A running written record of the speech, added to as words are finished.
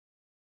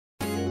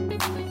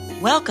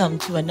Welcome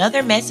to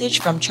another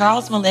message from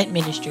Charles Millette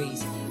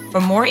Ministries.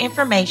 For more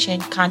information,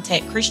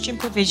 contact Christian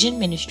Provision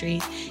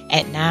Ministries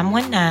at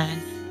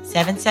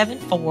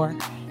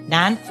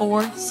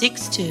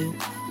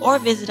 919-774-9462 or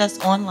visit us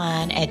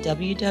online at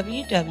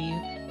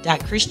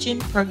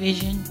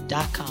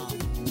www.christianprovision.com.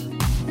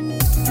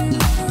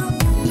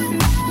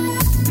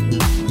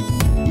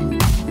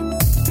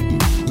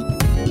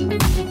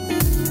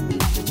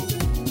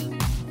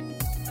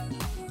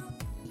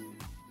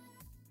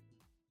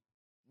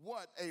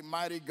 What a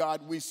mighty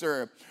God we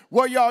serve.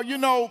 Well,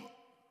 y'all,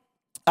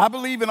 I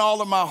believe in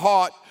all of my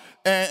heart,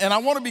 and I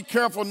want to be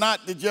careful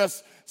not to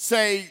just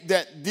say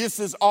that this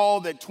is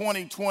all that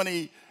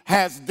 2020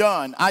 has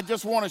done. I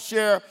just want to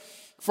share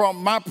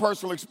from my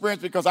personal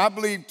experience because I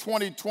believe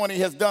 2020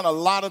 has done a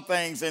lot of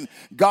things, and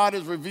God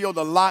has revealed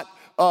a lot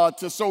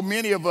to so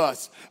many of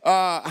us.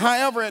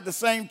 However, at the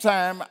same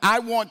time, I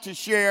want to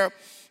share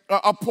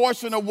a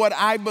portion of what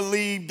I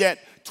believe that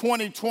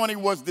 2020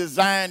 was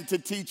designed to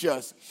teach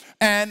us.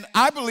 And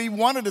I believe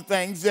one of the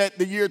things that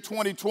the year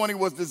 2020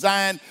 was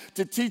designed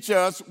to teach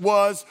us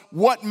was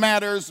what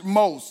matters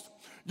most.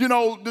 The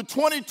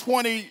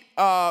 2020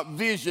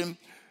 vision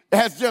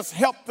has just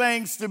helped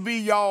things to be,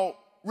 y'all,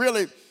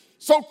 really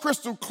so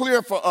crystal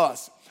clear for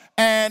us.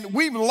 And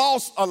we've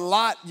lost a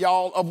lot,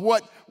 y'all, of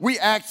what we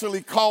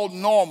actually call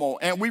normal.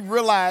 And we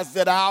realized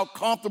that our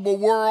comfortable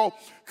world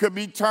could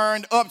be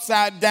turned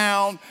upside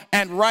down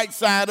and right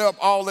side up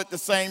all at the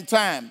same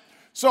time.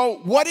 So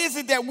what is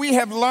it that we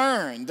have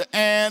learned,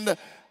 and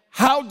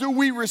how do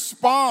we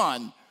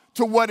respond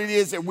to what it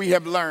is that we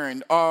have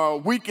learned?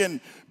 We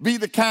can be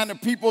the kind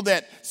of people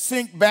that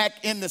sink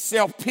back into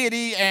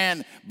self-pity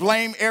and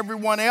blame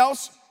everyone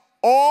else,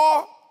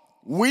 or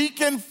we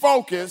can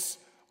focus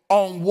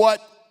on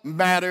what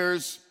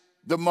matters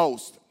the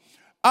most.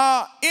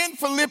 In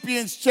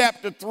Philippians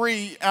chapter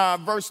 3,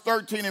 verse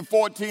 13 and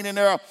 14, and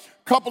there are a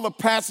couple of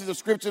passages of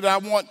scripture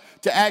that I want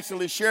to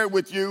actually share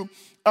with you.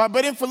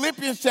 But in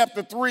Philippians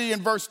chapter 3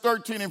 and verse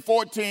 13 and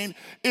 14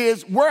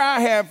 is where I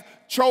have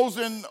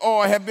chosen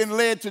or have been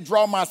led to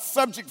draw my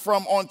subject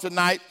from on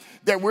tonight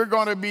that we're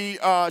going to be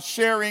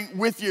sharing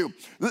with you.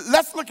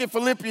 Let's look at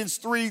Philippians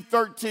 3,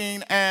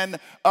 13 and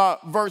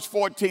verse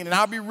 14. And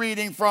I'll be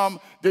reading from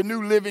the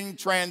New Living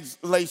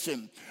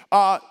Translation.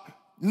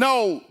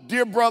 No,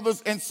 dear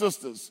brothers and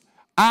sisters,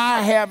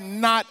 I have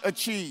not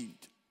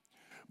achieved,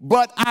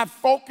 but I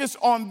focus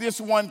on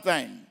this one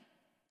thing.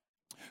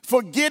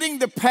 Forgetting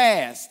the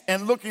past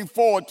and looking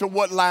forward to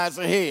what lies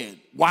ahead.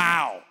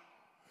 Wow.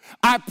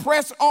 I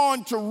press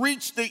on to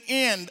reach the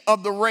end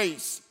of the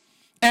race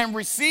and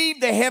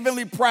receive the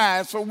heavenly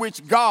prize for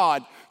which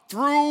God,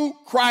 through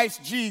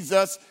Christ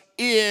Jesus,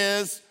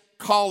 is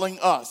calling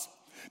us.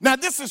 Now,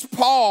 this is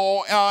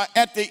Paul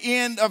at the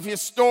end of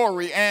his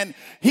story, and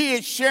he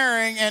is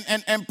sharing,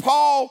 and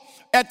Paul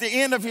at the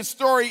end of his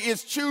story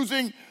is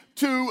choosing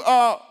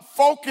to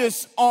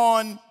focus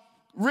on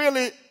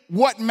really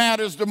what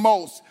matters the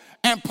most.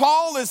 And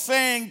Paul is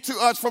saying to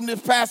us from this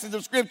passage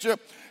of scripture,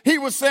 he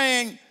was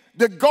saying,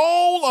 the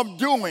goal of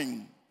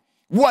doing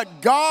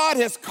what God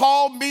has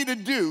called me to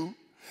do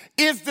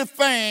is the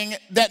thing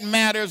that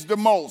matters the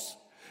most.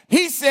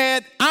 He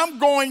said, I'm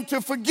going to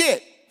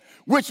forget,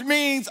 which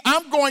means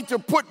I'm going to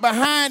put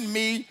behind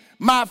me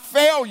my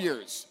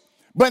failures,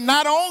 but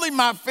not only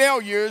my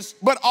failures,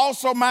 but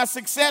also my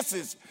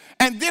successes.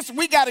 And this,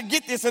 we got to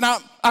get this, and I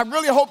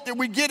really hope that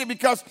we get it,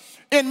 because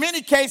in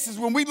many cases,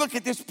 when we look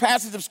at this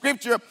passage of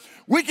scripture,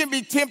 we can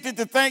be tempted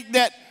to think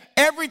that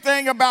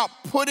everything about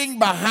putting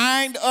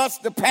behind us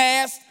the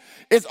past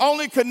is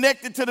only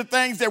connected to the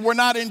things that were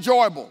not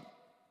enjoyable,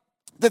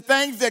 the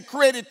things that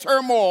created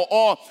turmoil,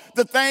 or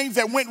the things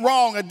that went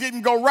wrong or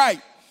didn't go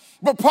right.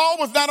 But Paul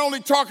was not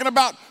only talking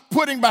about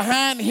putting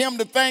behind him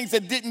the things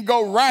that didn't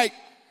go right,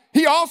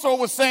 he also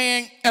was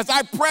saying, as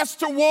I press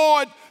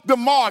toward the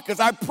mark, as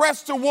I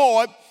press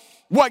toward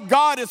what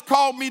God has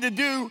called me to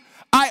do,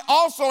 I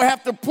also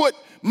have to put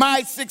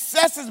my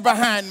successes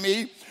behind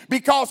me,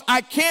 because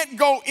I can't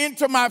go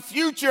into my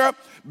future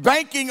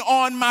banking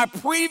on my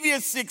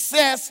previous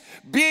success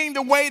being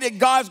the way that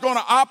God's going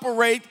to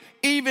operate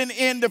even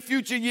in the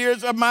future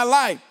years of my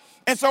life.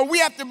 And so we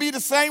have to be the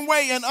same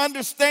way and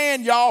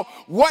understand, y'all,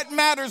 what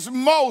matters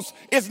most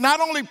is not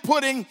only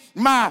putting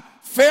my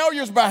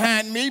failures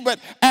behind me, but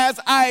as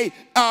I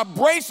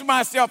brace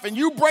myself and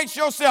you brace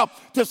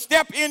yourself to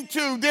step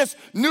into this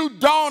new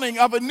dawning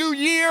of a new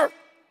year,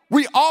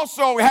 we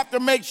also have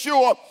to make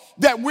sure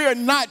that we're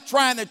not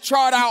trying to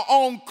chart our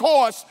own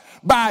course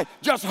by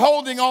just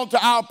holding on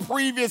to our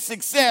previous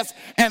success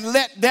and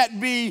let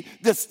that be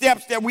the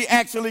steps that we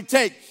actually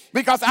take.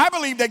 Because I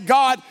believe that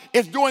God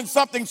is doing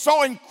something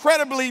so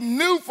incredibly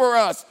new for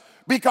us,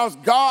 because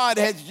God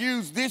has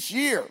used this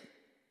year,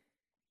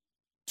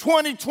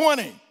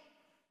 2020,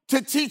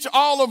 to teach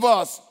all of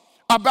us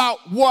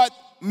about what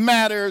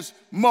matters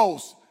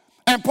most.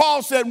 And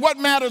Paul said, what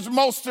matters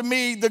most to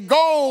me, the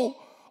goal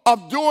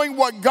of doing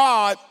what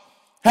God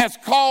has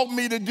called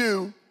me to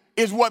do,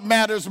 is what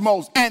matters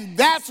most. And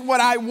that's what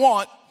I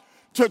want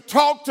to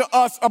talk to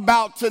us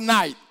about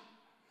tonight.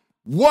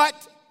 What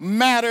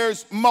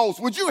matters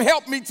most? Would you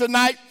help me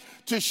tonight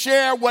to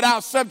share what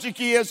our subject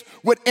is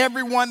with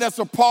everyone that's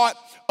a part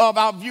of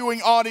our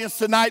viewing audience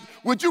tonight?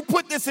 Would you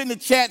put this in the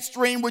chat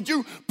stream? Would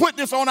you put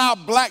this on our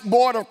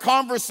blackboard of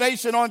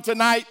conversation on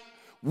tonight?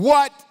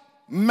 What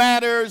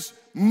matters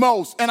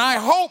most? And I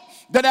hope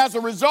that as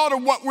a result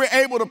of what we're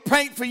able to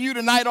paint for you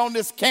tonight on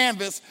this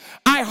canvas,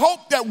 I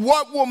hope that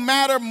what will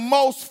matter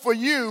most for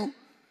you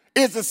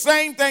is the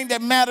same thing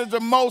that matters the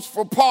most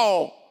for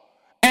Paul,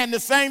 and the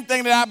same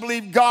thing that I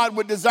believe God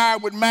would desire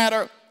would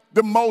matter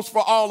the most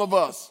for all of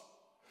us.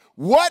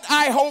 What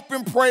I hope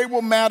and pray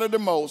will matter the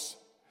most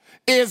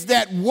is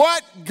that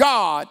what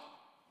God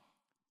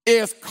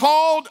is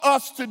called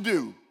us to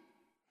do,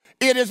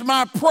 it is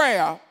my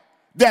prayer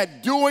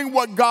that doing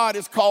what God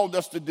has called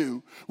us to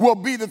do will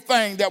be the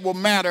thing that will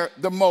matter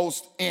the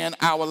most in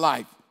our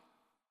life.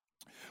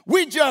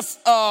 We just,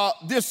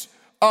 this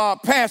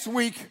past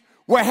week,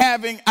 were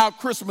having our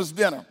Christmas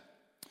dinner.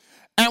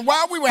 And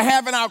while we were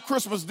having our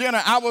Christmas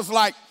dinner,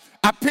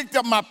 I picked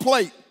up my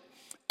plate.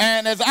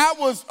 And as I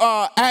was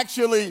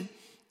actually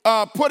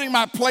putting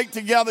my plate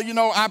together, you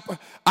know,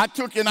 I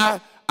took and I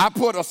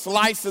put a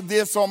slice of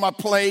this on my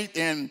plate,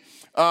 and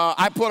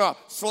I put a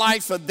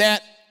slice of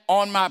that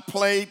on my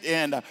plate,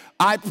 and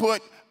I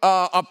put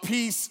a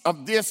piece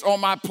of this on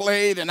my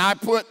plate, and I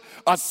put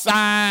a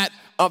side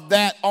of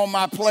that on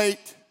my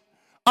plate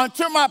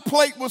until my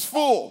plate was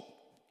full.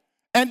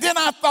 And then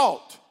I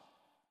thought,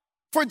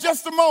 for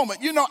just a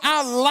moment, you know,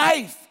 our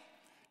life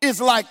is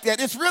like that.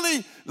 It's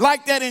really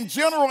like that in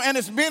general, and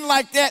it's been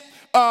like that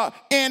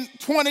in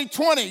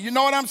 2020. You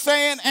know what I'm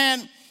saying?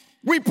 And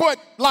we put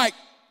like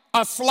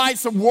a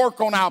slice of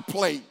work on our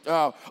plate,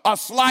 a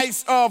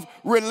slice of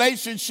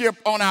relationship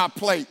on our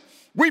plate.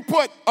 We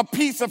put a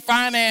piece of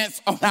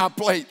finance on our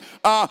plate.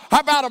 How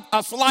about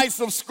a slice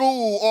of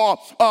school, or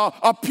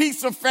a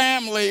piece of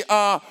family,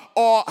 or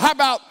how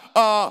about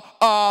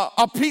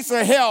a piece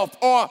of health,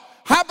 or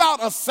how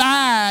about a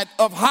side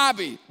of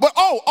hobby? But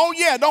oh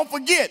yeah, don't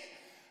forget,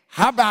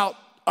 how about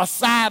a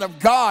side of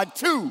God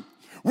too?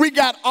 We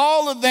got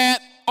all of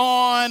that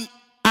on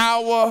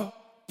our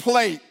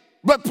plate.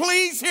 But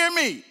please hear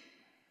me.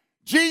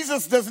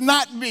 Jesus does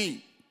not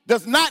need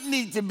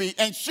to be,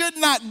 and should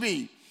not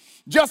be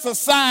just a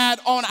side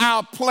on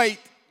our plate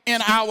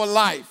in our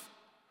life.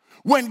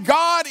 When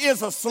God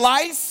is a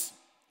slice,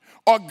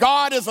 or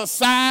God is a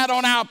side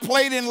on our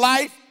plate in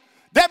life,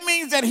 that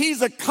means that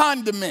he's a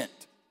condiment.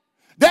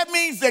 That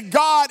means that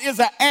God is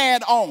an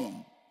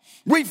add-on.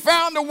 We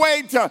found a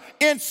way to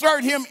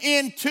insert him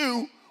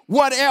into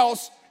what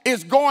else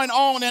is going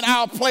on in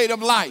our plate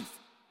of life.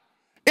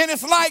 And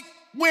it's like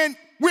when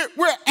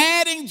we're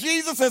adding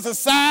Jesus as a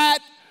side,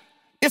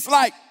 it's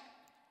like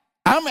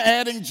I'm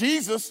adding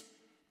Jesus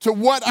to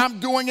what I'm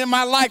doing in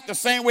my life, the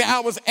same way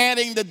I was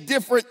adding the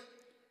different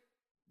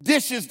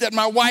dishes that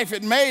my wife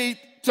had made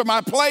to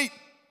my plate.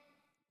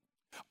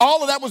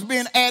 All of that was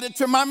being added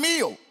to my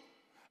meal.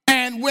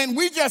 And when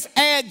we just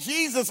add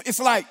Jesus, it's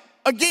like,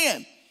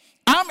 again,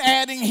 I'm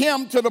adding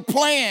him to the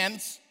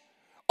plans,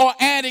 or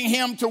adding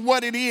him to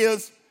what it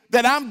is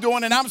that I'm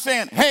doing. And I'm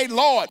saying, hey,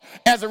 Lord,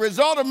 as a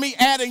result of me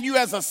adding you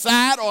as a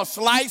side or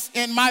slice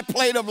in my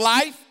plate of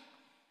life,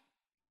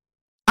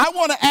 I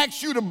want to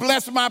ask you to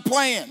bless my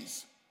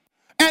plans.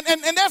 And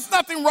there's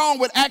nothing wrong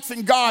with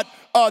asking God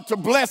to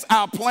bless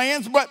our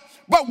plans, but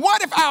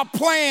what if our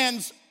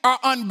plans are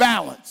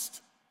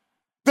unbalanced?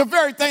 The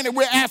very thing that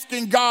we're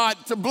asking God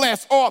to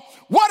bless. Or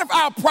what if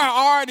our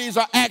priorities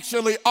are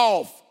actually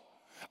off?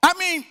 I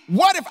mean,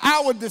 what if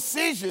our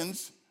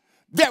decisions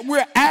that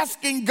we're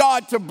asking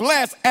God to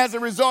bless as a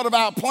result of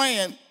our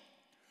plan,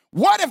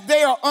 what if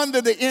they are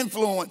under the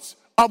influence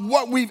of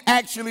what we've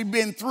actually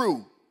been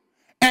through,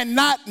 and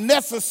not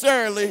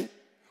necessarily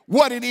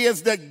what it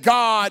is that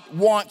God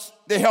wants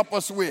to help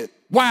us with?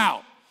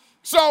 Wow.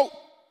 So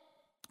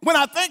when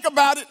I think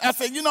about it, I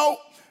say, you know,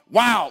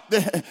 wow,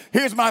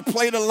 here's my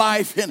plate of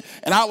life,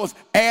 and I was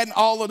adding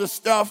all of the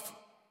stuff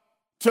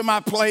to my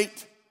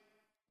plate.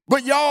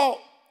 But y'all,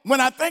 when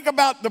I think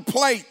about the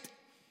plate,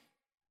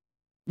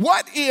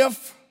 what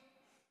if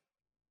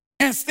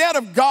instead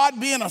of God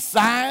being a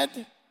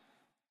side,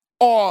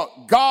 or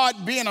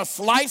God being a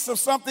slice of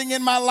something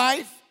in my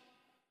life,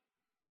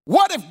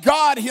 what if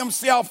God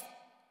himself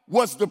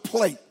was the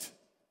plate?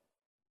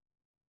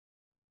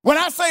 When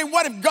I say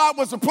what if God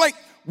was the plate,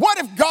 what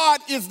if God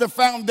is the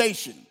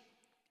foundation?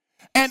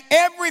 And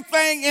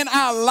everything in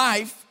our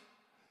life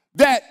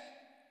that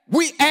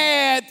we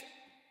add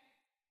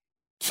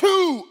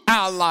to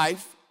our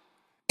life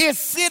is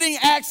sitting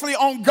actually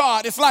on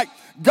God. It's like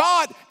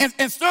God,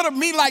 instead of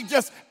me like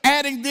just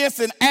adding this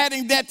and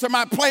adding that to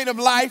my plate of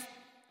life,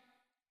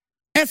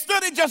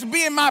 instead of just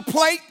being my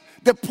plate,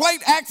 the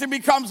plate actually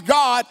becomes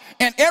God,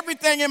 and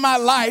everything in my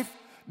life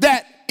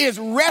that is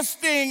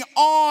resting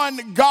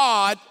on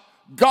God,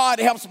 God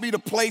helps me to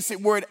place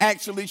it where it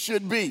actually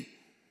should be,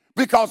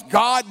 because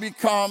God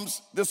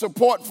becomes the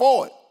support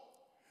for it.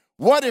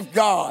 What if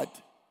God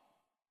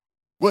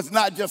was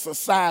not just a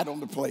side on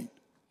the plate?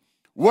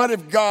 What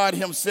if God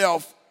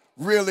himself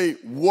really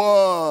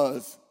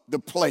was the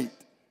plate?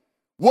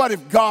 What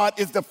if God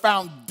is the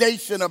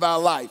foundation of our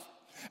life?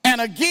 And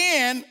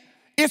again,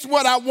 it's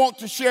what I want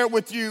to share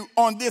with you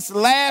on this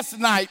last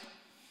night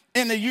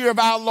in the year of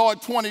our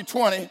Lord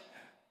 2020.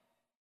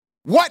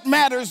 What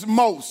matters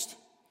most?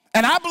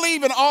 And I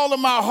believe in all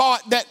of my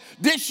heart that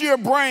this year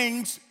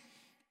brings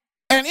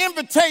an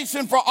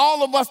invitation for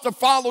all of us to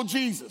follow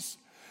Jesus.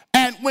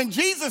 And when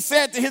Jesus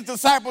said to his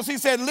disciples, he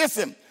said,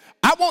 listen,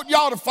 I want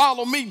y'all to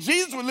follow me.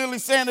 Jesus was literally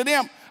saying to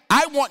them,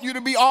 I want you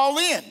to be all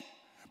in,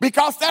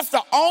 because that's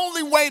the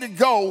only way to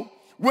go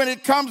when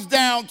it comes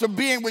down to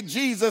being with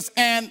Jesus.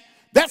 And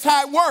that's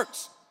how it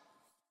works.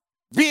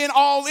 Being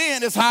all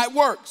in is how it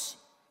works.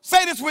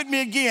 Say this with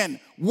me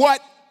again.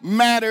 What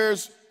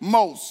matters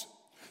most?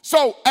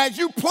 So as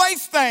you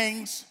place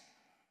things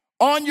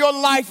on your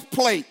life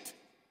plate,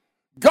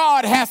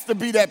 God has to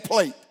be that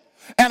plate.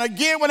 And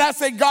again, when I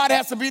say God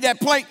has to be that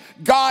plate,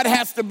 God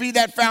has to be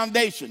that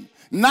foundation,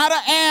 not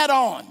an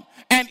add-on.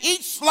 And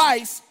each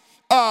slice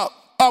of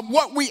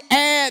what we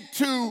add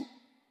to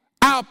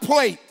our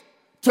plate,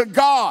 to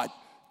God,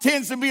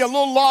 tends to be a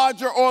little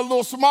larger or a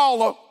little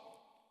smaller,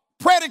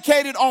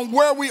 predicated on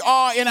where we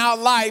are in our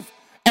life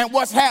and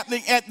what's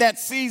happening at that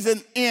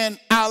season in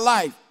our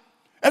life.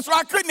 And so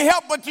I couldn't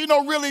help but,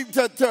 really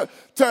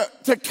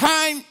to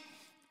kind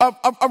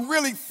of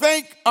really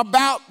think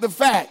about the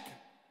fact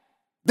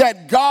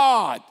that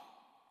God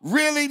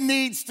really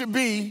needs to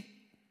be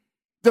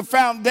the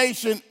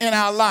foundation in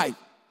our life.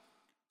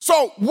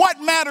 So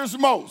what matters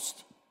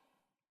most?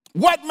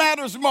 What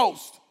matters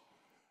most?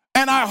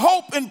 And I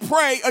hope and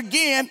pray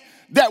again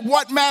that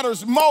what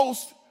matters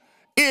most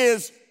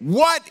is,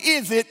 what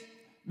is it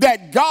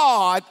that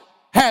God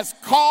has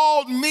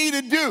called me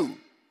to do?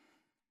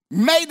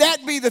 May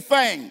that be the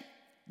thing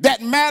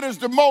that matters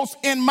the most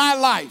in my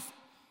life.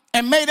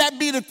 And may that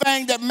be the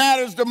thing that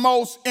matters the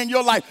most in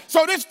your life.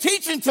 So this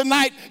teaching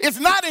tonight is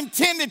not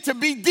intended to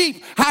be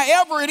deep.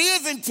 However, it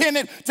is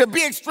intended to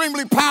be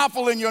extremely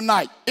powerful in your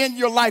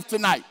life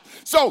tonight.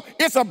 So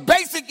it's a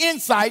basic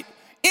insight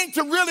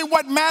into really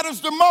what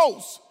matters the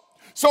most.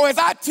 So as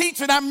I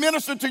teach and I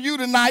minister to you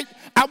tonight,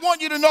 I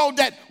want you to know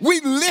that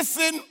we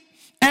listen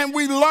and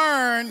we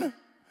learn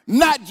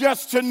not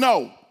just to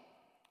know,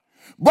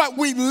 but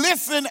we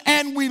listen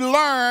and we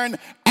learn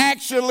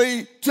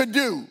actually to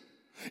do.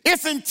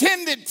 It's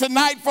intended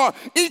tonight for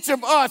each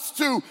of us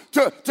to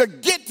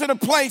get to the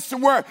place to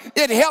where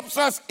it helps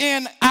us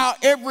in our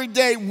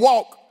everyday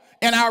walk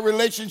and our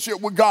relationship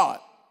with God.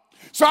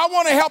 So I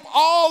want to help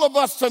all of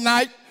us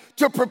tonight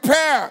to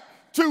prepare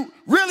to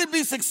really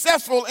be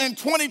successful in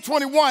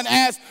 2021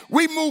 as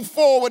we move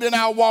forward in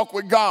our walk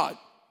with God.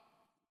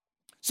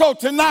 So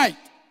tonight,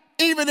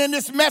 even in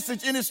this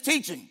message, in this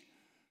teaching,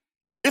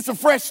 it's a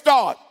fresh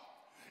start.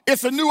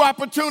 It's a new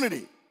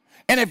opportunity.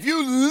 And if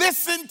you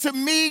listen to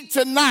me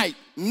tonight,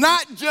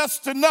 not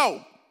just to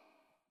know,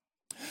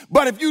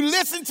 but if you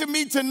listen to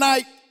me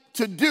tonight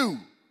to do,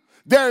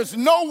 there's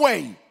no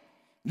way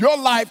your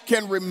life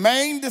can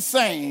remain the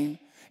same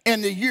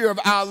in the year of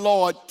our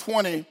Lord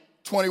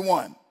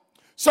 2021.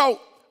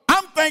 So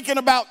I'm thinking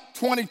about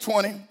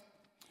 2020,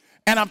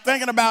 and I'm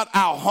thinking about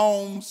our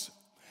homes,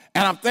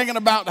 and I'm thinking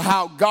about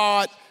how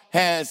God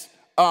has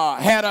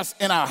had us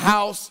in our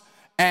house,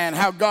 and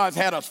how God's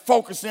had us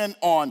focusing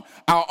on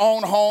our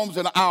own homes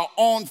and our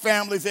own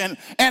families, and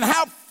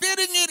how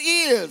fitting it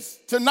is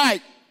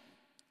tonight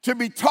to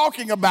be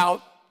talking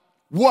about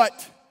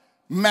what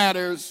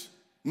matters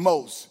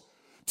most.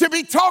 To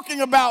be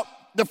talking about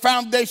the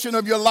foundation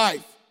of your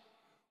life.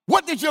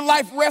 What does your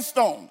life rest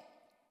on?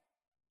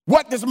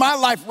 What does my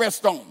life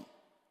rest on?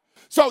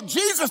 So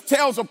Jesus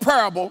tells a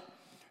parable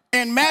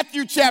in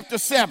Matthew chapter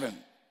 7,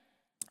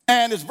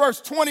 and it's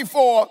verse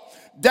 24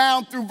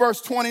 down through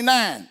verse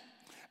 29.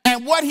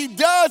 And what he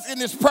does in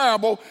this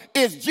parable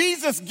is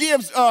Jesus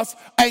gives us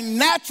a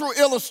natural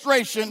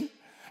illustration,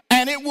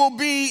 and it will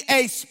be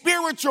a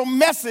spiritual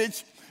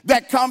message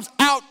that comes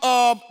out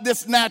of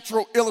this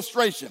natural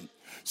illustration.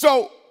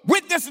 So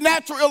with this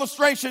natural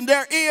illustration,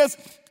 there is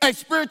a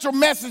spiritual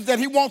message that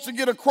he wants to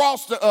get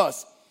across to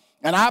us.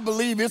 And I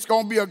believe it's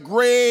going to be a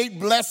great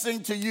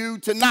blessing to you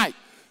tonight.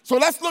 So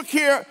let's look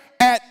here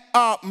at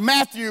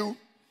Matthew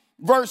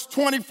verse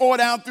 24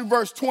 down through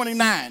verse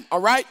 29, all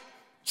right?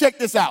 Check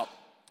this out.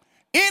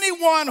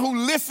 Anyone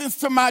who listens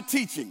to my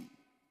teaching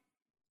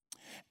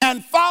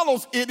and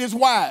follows it is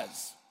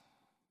wise,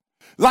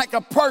 like a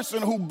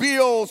person who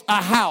builds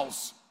a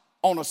house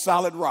on a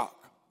solid rock.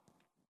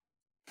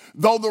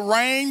 Though the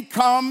rain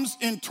comes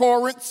in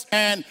torrents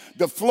and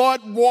the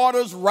flood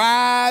waters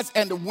rise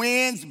and the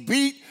winds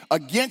beat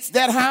against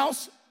that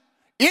house,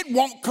 it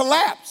won't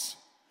collapse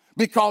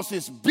because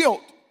it's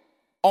built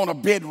on a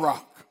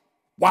bedrock.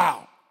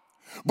 Wow.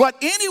 But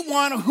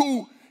anyone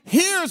who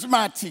hears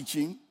my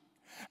teaching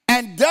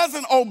and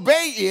doesn't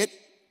obey it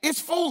is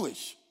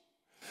foolish,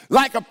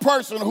 like a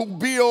person who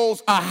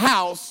builds a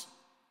house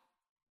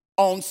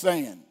on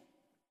sand.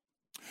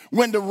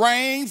 When the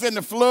rains and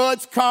the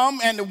floods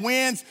come and the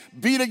winds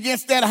beat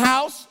against that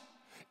house,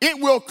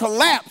 it will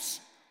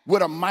collapse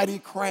with a mighty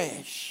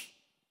crash.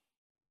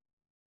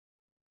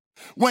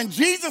 When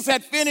Jesus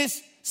had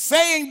finished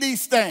saying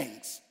these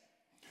things.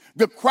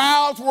 The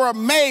crowds were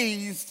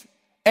amazed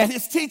at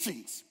his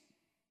teachings,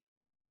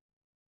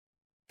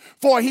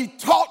 for he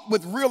taught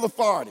with real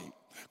authority,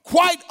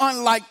 quite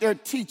unlike their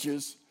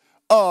teachers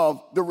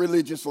of the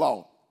religious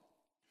law.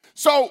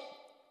 So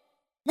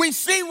we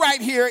see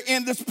right here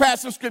in this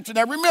passage of scripture,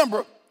 now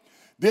remember,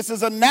 this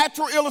is a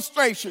natural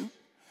illustration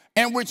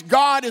in which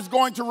God is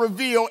going to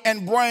reveal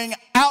and bring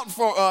out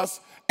for us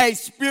a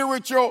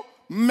spiritual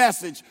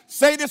message.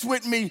 Say this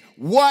with me,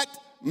 what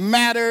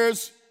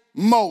matters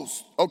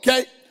most,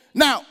 okay?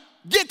 Now,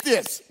 get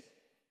this.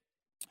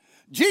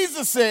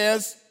 Jesus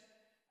says,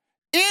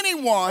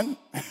 anyone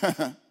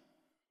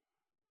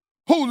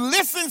who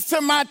listens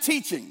to my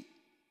teaching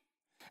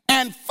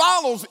and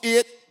follows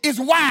it is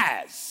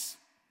wise.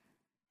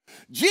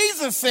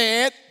 Jesus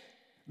said,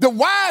 the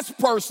wise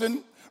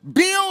person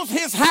builds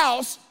his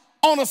house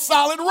on a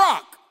solid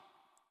rock.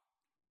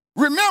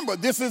 Remember,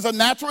 this is a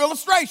natural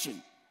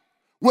illustration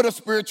with a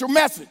spiritual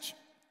message.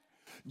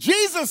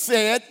 Jesus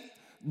said,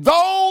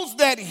 those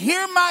that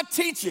hear my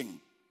teaching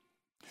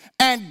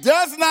and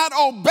does not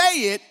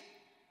obey it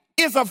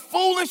is a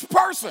foolish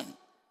person.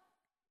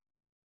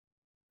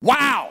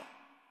 Wow.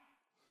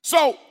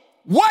 So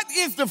what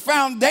is the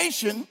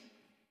foundation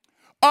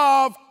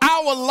of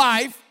our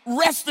life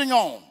resting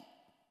on?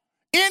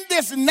 In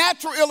this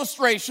natural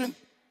illustration,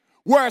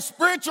 where a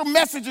spiritual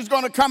message is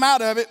going to come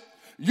out of it,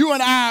 you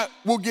and I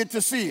will get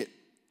to see it.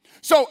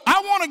 So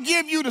I want to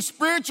give you the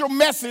spiritual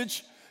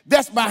message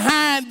that's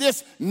behind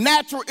this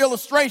natural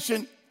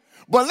illustration,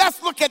 but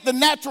let's look at the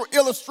natural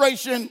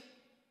illustration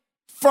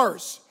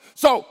first.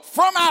 So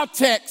from our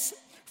text,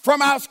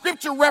 from our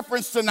scripture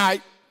reference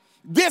tonight,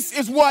 this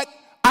is what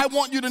I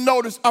want you to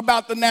notice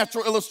about the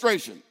natural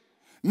illustration.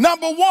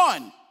 Number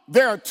one,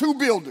 there are two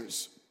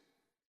builders.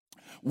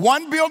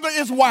 One builder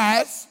is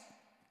wise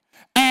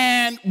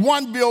and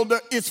one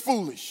builder is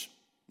foolish,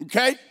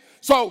 okay?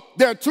 So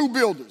there are two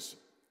builders.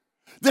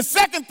 The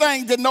second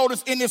thing to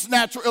notice in this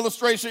natural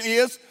illustration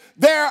is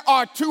there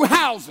are two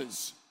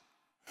houses.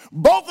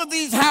 Both of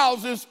these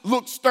houses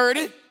look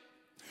sturdy.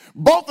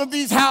 Both of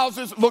these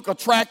houses look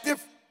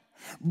attractive.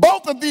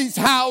 Both of these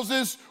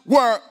houses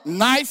were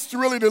nice to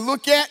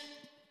look at.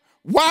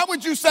 Why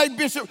would you say,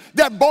 Bishop,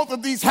 that both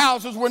of these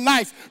houses were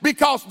nice?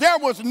 Because there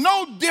was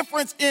no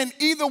difference in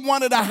either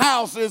one of the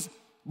houses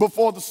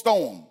before the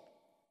storm.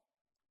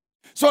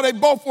 So they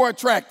both were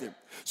attractive.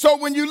 So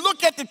when you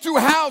look at the two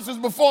houses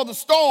before the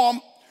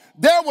storm,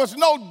 there was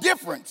no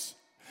difference.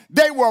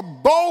 They were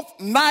both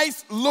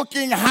nice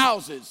looking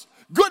houses,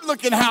 good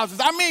looking houses.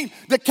 I mean,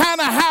 the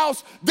kind of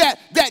house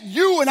that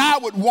you and I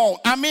would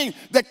want. I mean,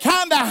 the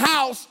kind of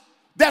house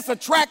that's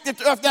attractive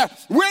to us. Now,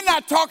 we're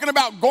not talking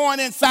about going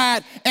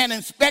inside and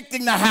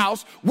inspecting the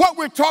house. What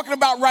we're talking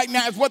about right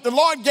now is what the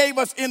Lord gave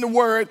us in the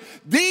word.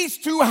 These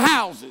two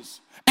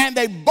houses, and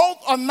they both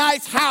are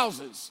nice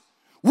houses.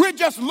 We're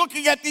just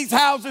looking at these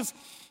houses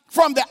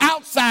from the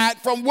outside,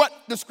 from what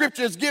the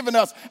scripture has given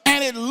us,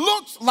 and it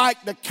looks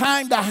like the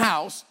kind of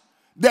house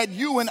that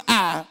you and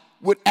I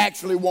would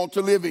actually want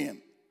to live in.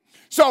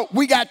 So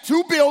we got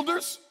two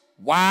builders.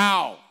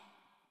 Wow.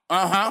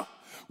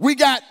 We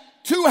got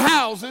two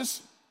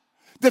houses.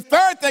 The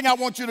third thing I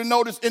want you to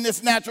notice in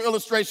this natural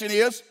illustration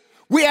is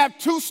we have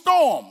two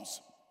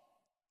storms.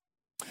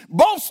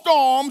 Both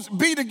storms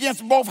beat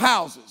against both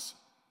houses.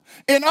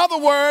 In other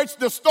words,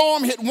 the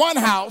storm hit one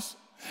house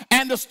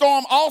and the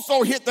storm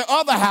also hit the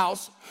other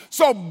house.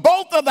 So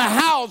both of the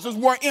houses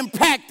were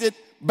impacted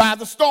by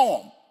the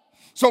storm.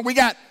 So we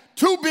got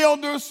two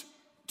builders,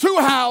 two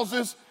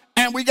houses,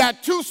 and we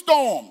got two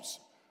storms.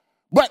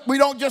 But we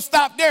don't just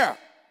stop there.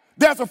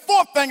 There's a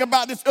fourth thing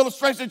about this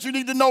illustration that you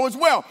need to know as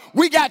well.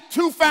 We got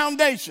two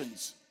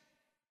foundations.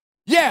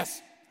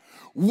 Yes,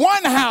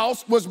 one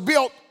house was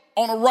built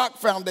on a rock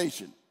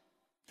foundation,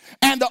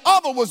 and the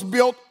other was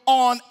built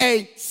on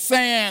a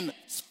sand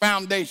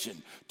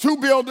foundation. Two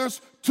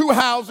builders, two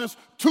houses,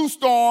 two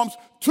storms,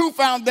 two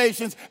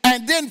foundations,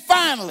 and then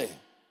finally,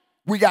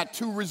 we got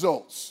two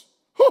results.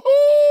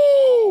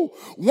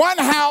 One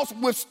house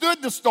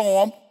withstood the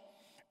storm,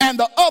 and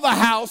the other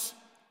house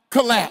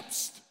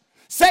collapsed.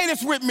 Say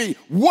this with me.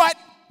 What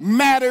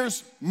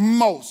matters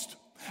most?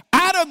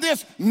 Out of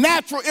this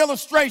natural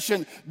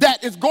illustration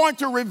that is going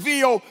to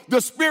reveal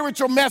the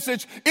spiritual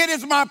message, it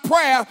is my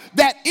prayer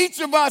that each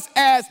of us,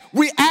 as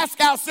we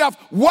ask ourselves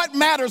what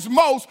matters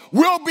most,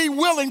 will be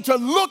willing to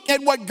look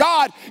at what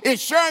God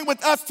is sharing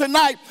with us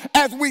tonight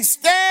as we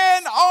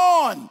stand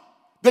on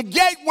the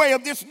gateway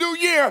of this new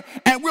year,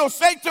 and we'll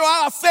say to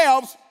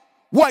ourselves,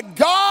 what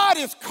God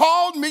has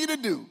called me to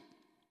do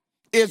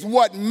is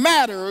what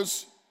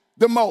matters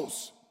the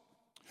most.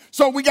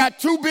 So we got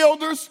two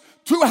builders,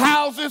 two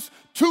houses,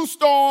 two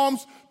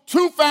storms,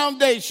 two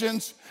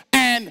foundations,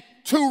 and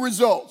two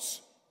results.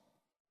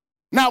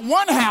 Now,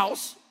 one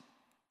house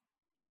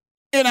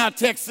in our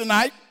text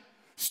tonight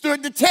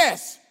stood the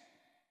test.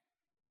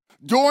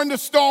 During the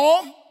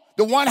storm,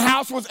 the one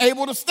house was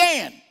able to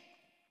stand.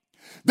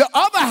 The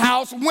other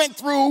house went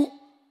through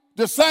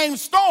the same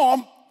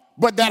storm,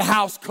 but that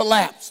house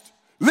collapsed.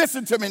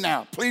 Listen to me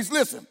now. Please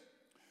listen.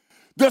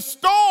 The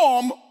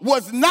storm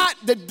was not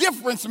the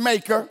difference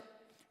maker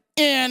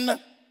in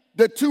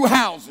the two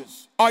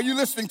houses. Are you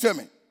listening to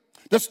me?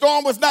 The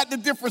storm was not the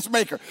difference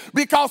maker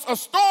because a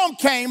storm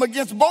came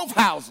against both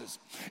houses.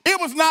 It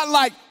was not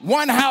like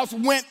one house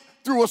went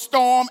through a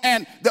storm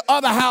and the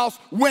other house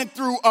went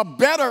through a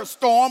better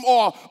storm,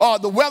 or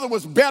the weather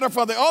was better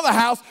for the other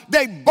house.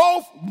 They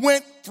both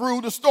went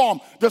through the storm.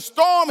 The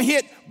storm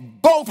hit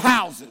both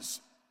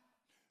houses.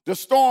 The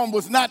storm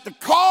was not the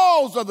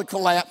cause of the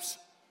collapse.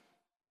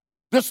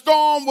 The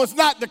storm was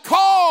not the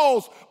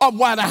cause of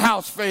why the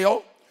house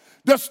fell.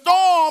 The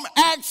storm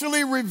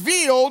actually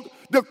revealed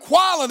the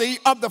quality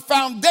of the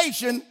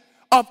foundation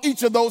of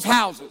each of those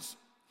houses.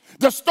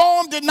 The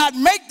storm did not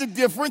make the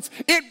difference.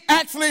 It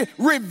actually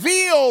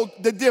revealed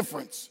the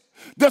difference.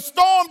 The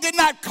storm did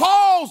not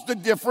cause the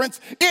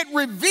difference. It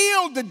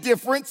revealed the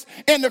difference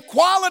in the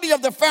quality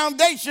of the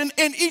foundation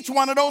in each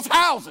one of those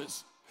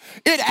houses.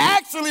 It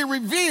actually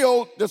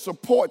revealed the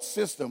support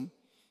system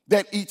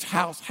that each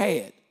house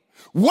had.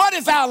 What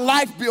is our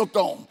life built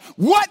on?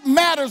 What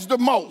matters the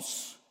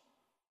most?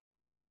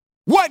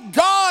 What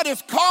God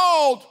has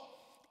called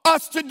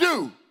us to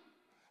do.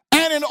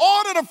 And in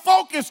order to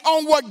focus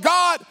on what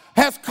God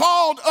has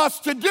called us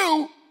to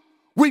do,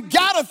 we've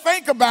got to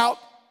think about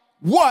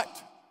what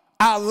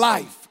our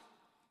life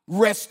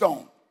rests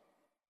on.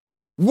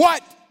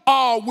 What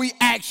are we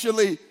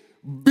actually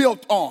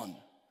built on?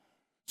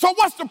 So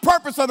what's the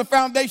purpose of the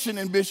foundation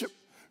in Bishop?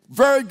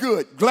 Very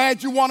good.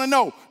 Glad you want to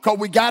know, because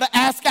we got to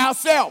ask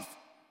ourselves,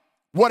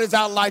 what is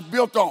our life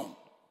built on?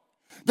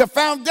 The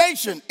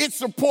foundation, it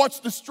supports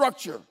the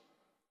structure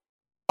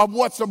of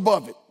what's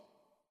above it,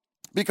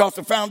 because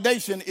the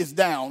foundation is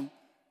down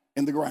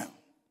in the ground.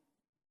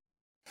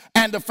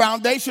 And the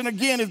foundation,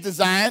 again, is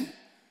designed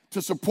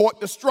to support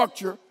the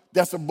structure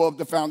that's above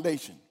the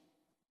foundation.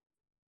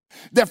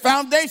 The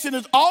foundation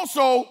is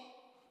also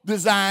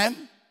designed,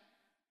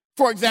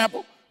 for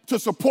example, to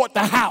support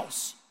the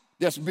house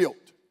that's built.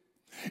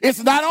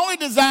 It's not only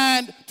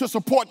designed to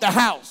support the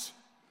house,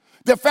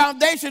 the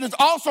foundation is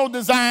also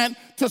designed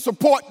to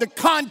support the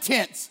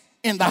contents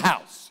in the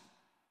house.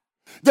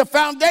 The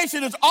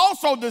foundation is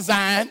also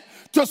designed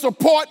to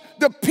support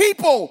the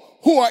people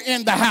who are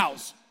in the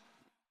house.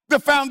 The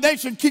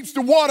foundation keeps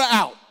the water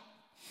out.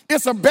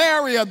 It's a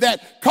barrier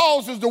that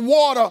causes the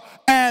water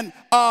and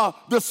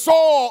the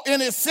soil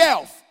in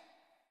itself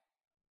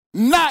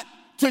not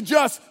to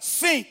just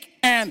sink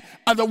and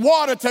the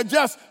water to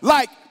just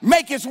like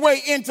make its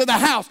way into the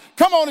house.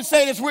 Come on and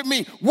say this with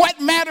me.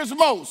 What matters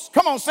most?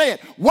 Come on, say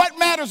it. What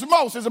matters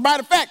most? As a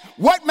matter of fact,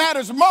 what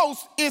matters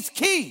most is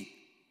key.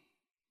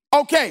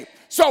 Okay,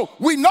 so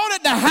we know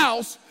that the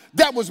house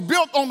that was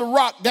built on the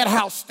rock, that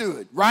house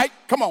stood, right?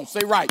 Come on,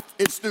 say right.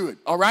 It stood,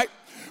 all right?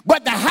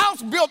 But the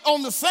house built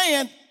on the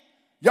sand,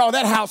 y'all,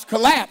 that house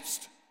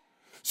collapsed.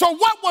 So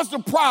what was the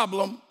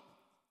problem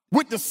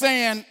with the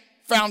sand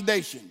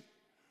foundation?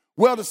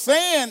 Well, the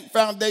sand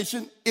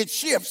foundation, it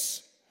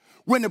shifts.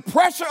 When the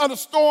pressure of the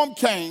storm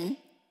came,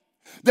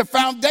 the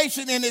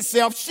foundation in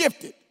itself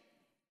shifted.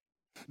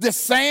 The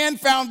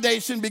sand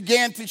foundation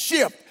began to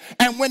shift.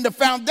 And when the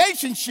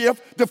foundation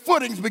shifted, the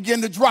footings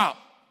began to drop.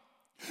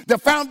 The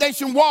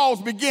foundation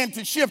walls began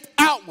to shift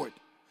outward.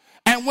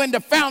 And when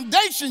the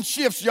foundation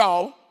shifts,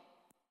 y'all,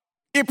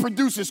 it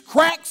produces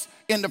cracks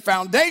in the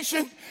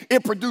foundation,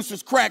 it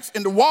produces cracks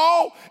in the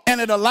wall, and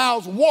it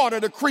allows water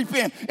to creep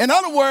in. In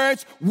other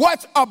words,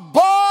 what's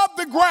above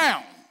the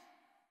ground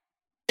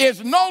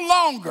is no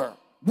longer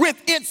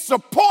with its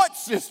support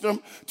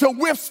system to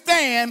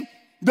withstand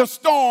the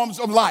storms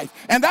of life.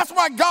 And that's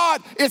why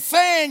God is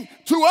saying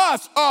to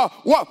us,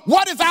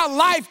 what is our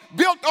life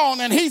built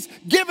on? And he's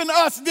given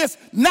us this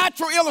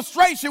natural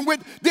illustration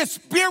with this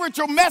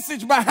spiritual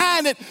message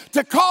behind it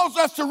to cause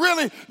us to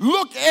really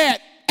look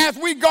at, as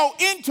we go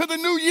into the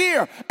new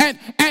year and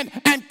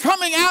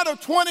coming out of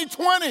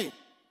 2020,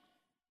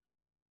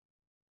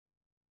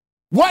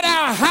 what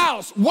our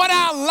house, what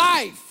our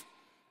life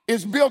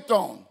is built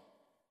on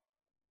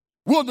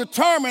will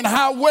determine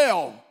how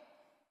well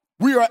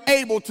we are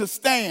able to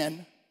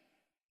stand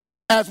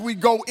as we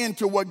go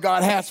into what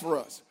God has for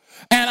us.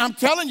 And I'm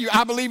telling you,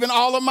 I believe in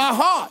all of my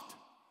heart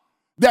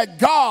that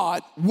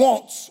God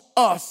wants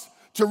us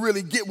to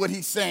really get what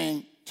he's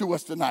saying to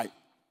us tonight.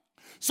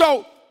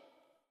 So,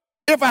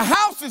 if a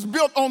house is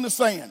built on the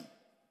sand,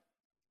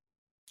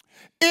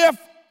 if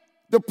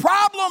the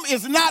problem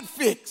is not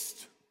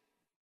fixed,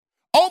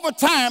 over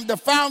time the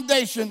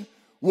foundation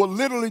will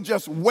literally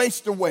just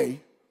waste away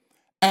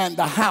and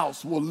the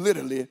house will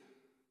literally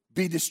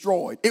be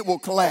destroyed. It will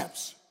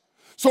collapse.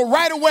 So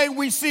right away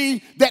we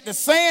see that the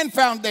sand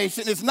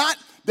foundation is not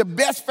the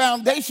best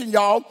foundation,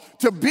 y'all,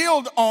 to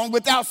build on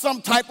without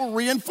some type of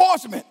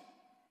reinforcement.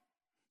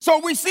 So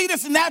we see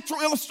this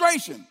natural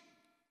illustration.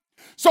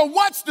 So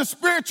what's the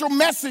spiritual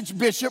message,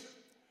 Bishop,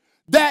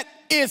 that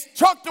is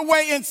tucked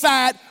away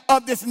inside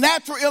of this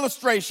natural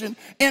illustration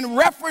in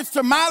reference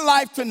to my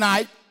life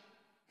tonight,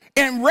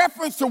 in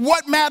reference to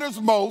what matters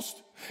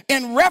most,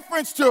 in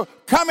reference to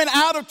coming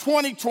out of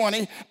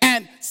 2020 and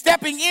And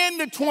stepping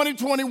into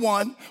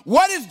 2021,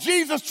 what is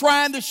Jesus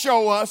trying to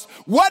show us?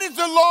 What is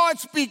the Lord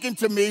speaking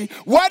to me?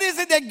 What is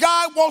it that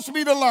God wants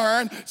me to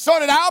learn so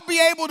that I'll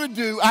be able to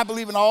do? I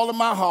believe in all of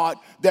my heart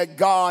that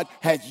God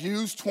has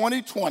used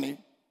 2020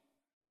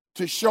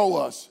 to show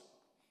us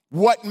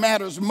what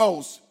matters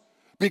most,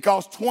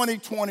 because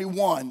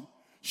 2021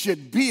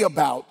 should be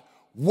about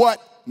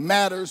what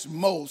matters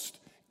most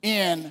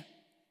in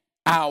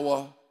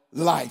our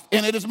life.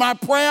 And it is my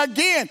prayer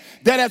again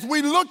that as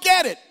we look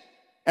at it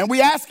and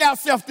we ask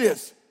ourselves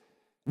this,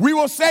 we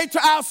will say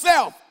to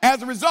ourselves,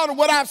 as a result of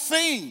what I've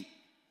seen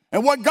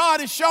and what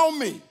God has shown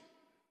me,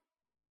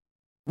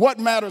 what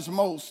matters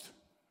most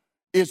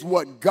is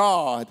what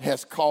God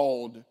has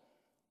called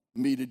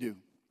me to do.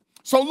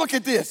 So look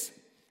at this.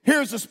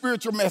 Here's the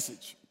spiritual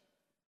message.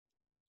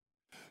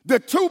 The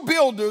two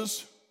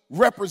builders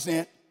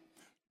represent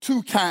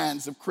two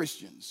kinds of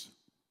Christians.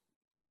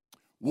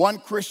 One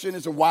Christian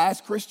is a wise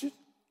Christian.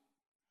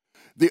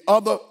 The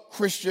other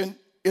Christian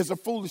is a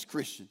foolish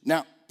Christian.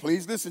 Now,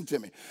 please listen to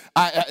me.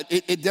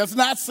 It does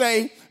not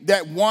say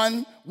that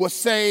one was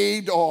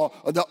saved or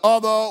the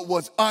other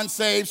was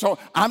unsaved. So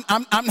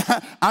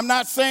I'm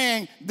not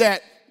saying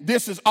that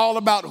this is all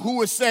about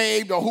who is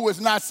saved or who is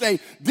not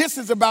saved. This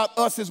is about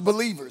us as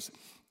believers.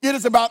 It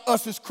is about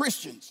us as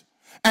Christians.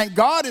 And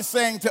God is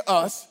saying to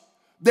us,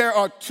 there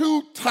are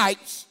two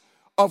types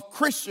of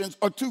Christians,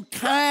 or two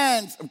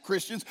kinds of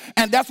Christians,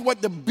 and that's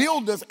what the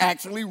builders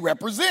actually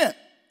represent.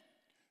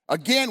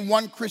 Again,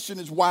 one Christian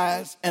is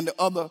wise and the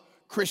other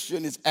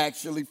Christian is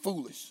actually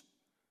foolish.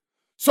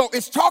 So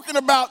it's talking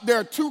about there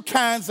are two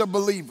kinds of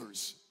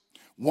believers.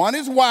 One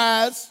is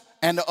wise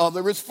and the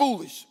other is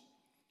foolish.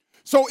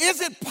 So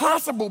is it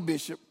possible,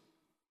 Bishop,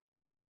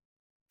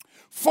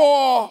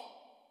 for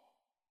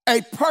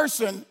a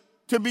person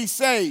to be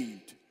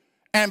saved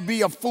and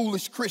be a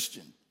foolish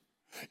Christian?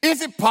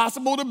 Is it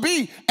possible to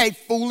be a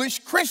foolish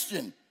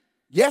Christian?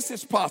 Yes,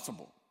 it's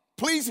possible.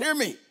 Please hear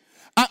me.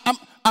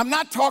 I'm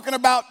not talking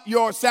about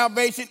your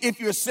salvation if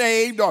you're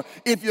saved or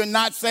if you're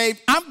not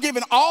saved. I'm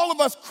giving all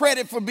of us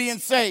credit for being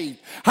saved.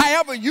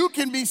 However, you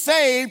can be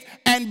saved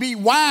and be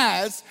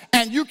wise,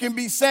 and you can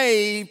be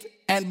saved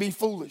and be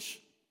foolish.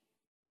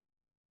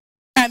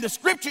 And the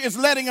scripture is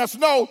letting us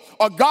know,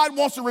 or God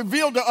wants to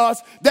reveal to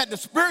us, that the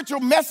spiritual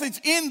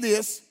message in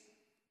this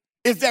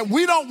is that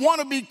we don't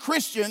want to be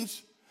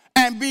Christians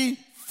and be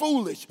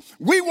foolish.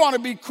 We want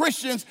to be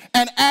Christians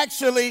and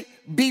actually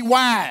be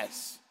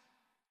wise.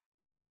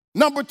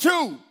 Number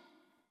two,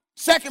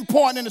 second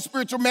point in the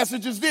spiritual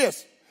message is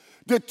this.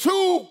 The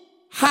two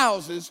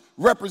houses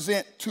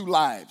represent two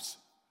lives.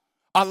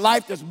 A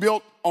life that's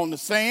built on the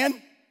sand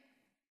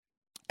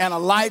and a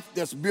life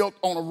that's built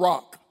on a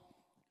rock.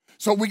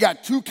 So we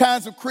got two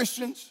kinds of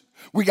Christians.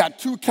 We got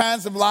two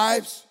kinds of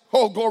lives.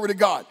 Oh, glory to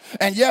God.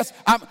 And yes,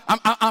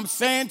 I'm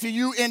saying to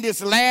you, in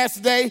this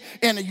last day,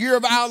 in the year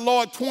of our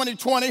Lord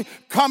 2020,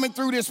 coming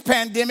through this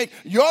pandemic,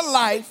 your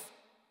life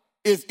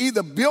is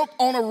either built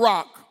on a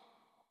rock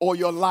or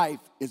your life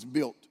is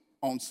built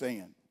on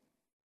sand.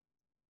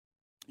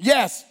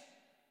 Yes,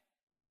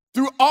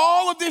 through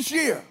all of this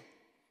year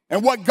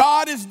and what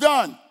God has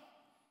done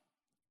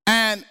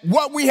and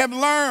what we have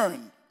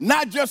learned,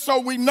 not just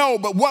so we know,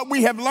 but what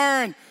we have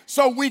learned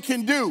so we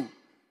can do.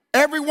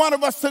 Every one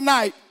of us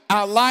tonight,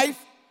 our life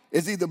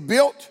is either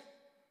built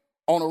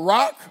on a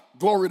rock,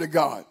 glory to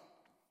God,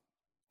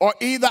 or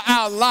either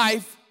our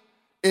life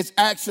is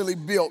actually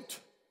built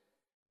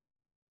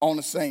on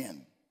the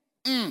sand.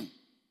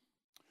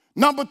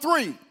 Number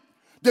three,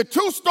 the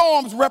two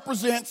storms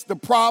represents the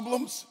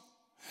problems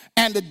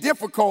and the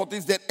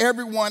difficulties that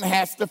everyone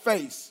has to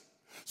face.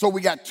 So we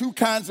got two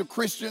kinds of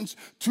Christians,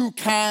 two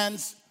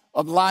kinds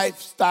of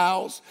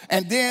lifestyles,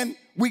 and then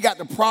we got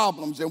the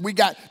problems and we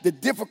got the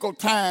difficult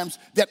times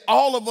that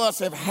all of us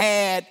have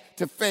had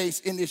to face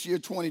in this year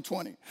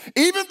 2020.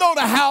 Even though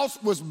the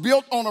house was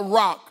built on a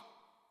rock,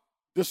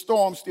 the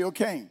storm still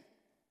came.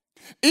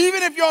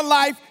 Even if your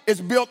life is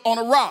built on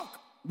a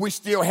rock, we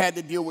still had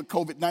to deal with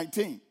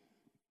COVID-19.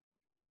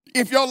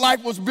 If your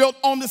life was built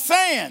on the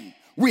sand,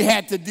 we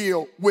had to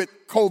deal with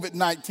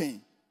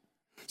COVID-19.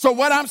 So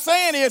what I'm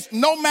saying is,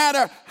 no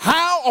matter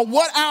how or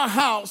what our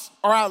house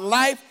or our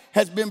life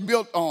has been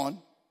built on,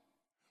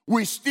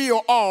 we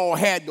still all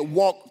had to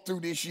walk through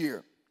this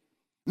year.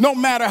 No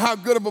matter how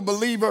good of a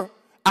believer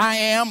I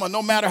am, or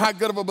no matter how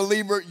good of a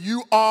believer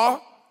you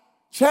are,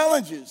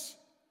 challenges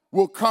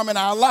will come in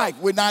our life.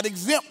 We're not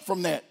exempt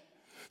from that.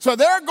 So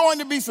there are going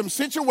to be some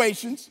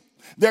situations,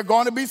 there are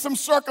going to be some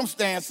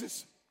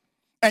circumstances,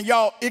 and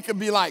y'all, it could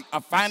be like a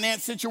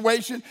finance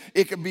situation,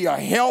 it could be a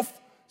health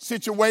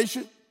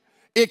situation,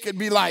 it could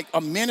be like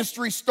a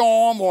ministry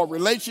storm or a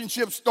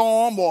relationship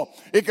storm, or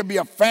it could be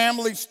a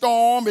family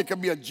storm, it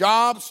could be a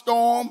job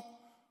storm,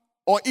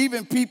 or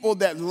even people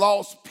that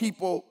lost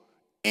people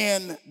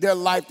in their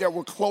life that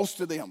were close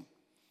to them,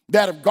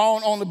 that have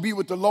gone on to be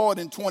with the Lord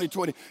in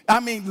 2020. I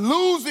mean,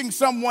 losing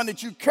someone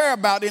that you care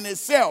about in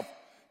itself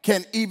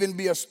can even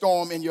be a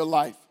storm in your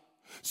life.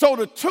 So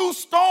the two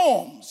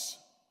storms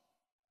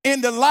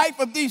in the life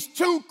of these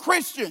two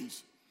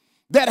Christians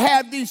that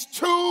have these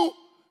two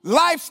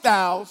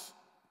lifestyles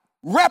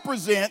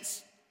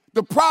represents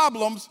the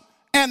problems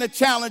and the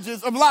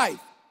challenges of life.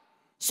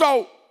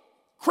 So,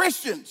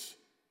 Christians,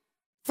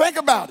 think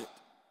about it.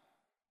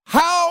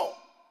 How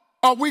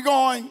are we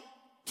going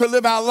to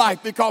live our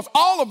life? Because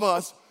all of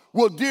us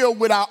will deal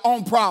with our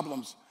own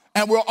problems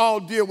and we'll all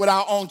deal with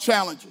our own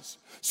challenges.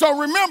 So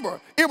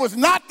remember, it was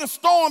not the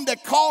storm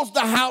that caused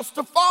the house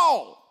to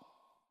fall,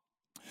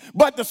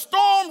 but the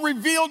storm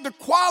revealed the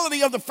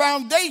quality of the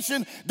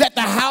foundation that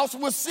the house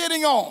was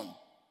sitting on.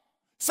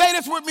 Say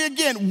this with me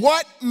again.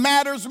 What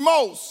matters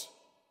most?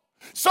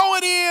 So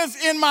it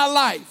is in my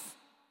life.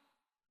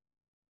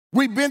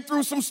 We've been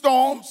through some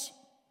storms,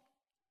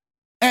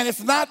 and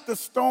it's not the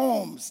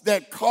storms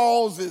that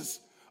causes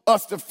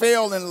us to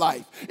fail in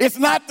life. It's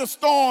not the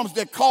storms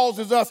that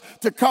causes us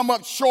to come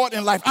up short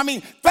in life. I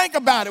mean, think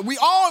about it. We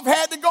all have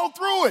had to go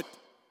through it,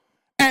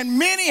 and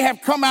many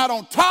have come out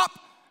on top,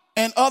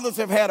 and others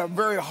have had a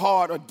very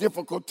hard or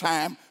difficult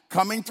time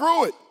coming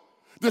through it.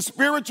 The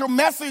spiritual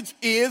message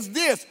is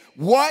this: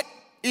 what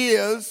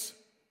is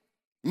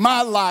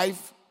my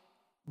life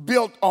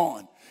built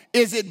on?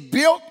 Is it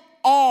built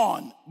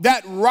on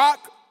that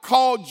rock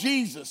called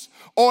Jesus,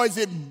 or is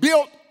it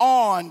built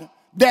on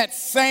that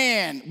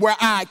sand where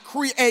I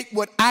create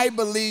what I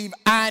believe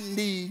I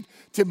need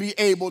to be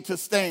able to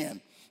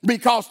stand?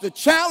 Because the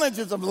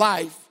challenges of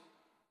life,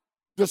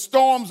 the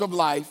storms of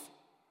life,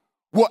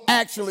 will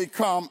actually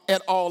come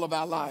at all of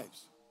our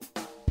lives.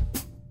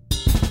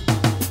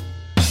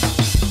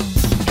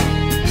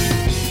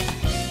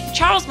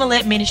 Charles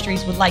Millette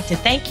Ministries would like to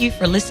thank you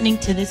for listening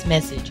to this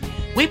message.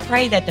 We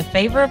pray that the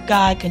favor of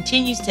God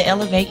continues to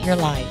elevate your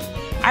life.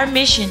 Our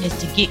mission is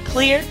to get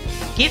clear,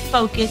 get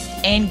focused,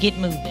 and get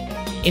moving.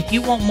 If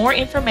you want more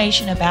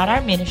information about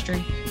our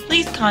ministry,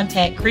 please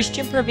contact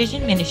Christian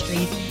Provision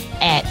Ministries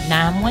at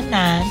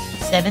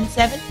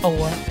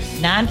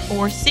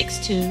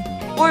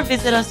 919-774-9462 or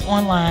visit us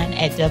online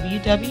at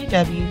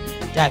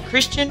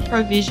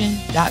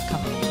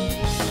www.christianprovision.com.